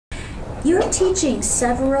You're teaching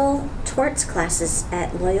several torts classes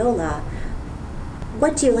at Loyola.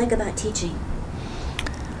 What do you like about teaching?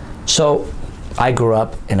 So, I grew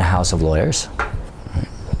up in a house of lawyers.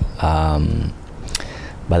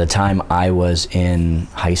 By the time I was in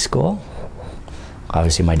high school,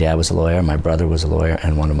 obviously my dad was a lawyer, my brother was a lawyer,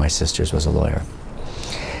 and one of my sisters was a lawyer.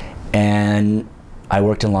 And I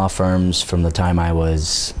worked in law firms from the time I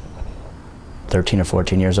was 13 or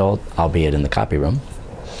 14 years old, albeit in the copy room.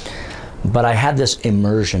 But I had this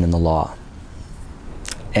immersion in the law.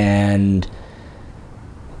 And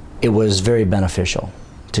it was very beneficial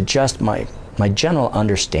to just my general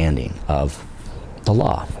understanding of the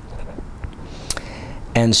law.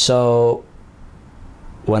 And so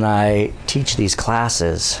when I teach these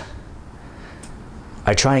classes,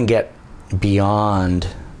 I try and get beyond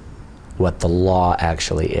what the law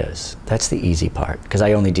actually is. That's the easy part, because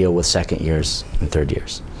I only deal with second years and third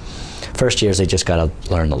years. First years, they just got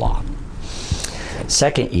to learn the law.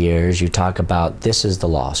 Second years, you talk about this is the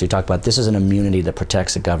law. So you talk about this is an immunity that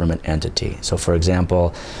protects a government entity. So for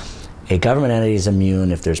example, a government entity is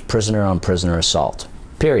immune if there's prisoner on prisoner assault,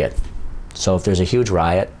 period. So if there's a huge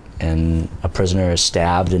riot and a prisoner is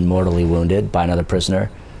stabbed and mortally wounded by another prisoner,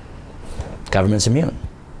 government's immune.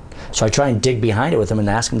 So I try and dig behind it with them and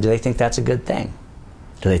ask them, do they think that's a good thing?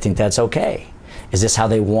 Do they think that's okay? Is this how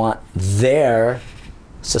they want their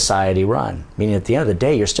society run? Meaning at the end of the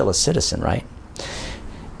day, you're still a citizen, right?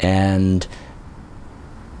 And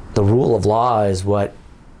the rule of law is what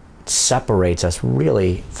separates us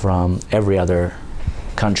really from every other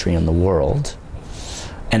country in the world,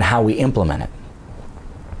 and how we implement it.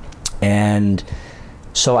 And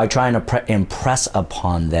so I try and impress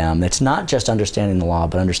upon them, it's not just understanding the law,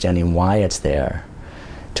 but understanding why it's there,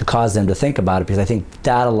 to cause them to think about it, because I think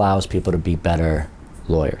that allows people to be better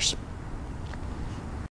lawyers.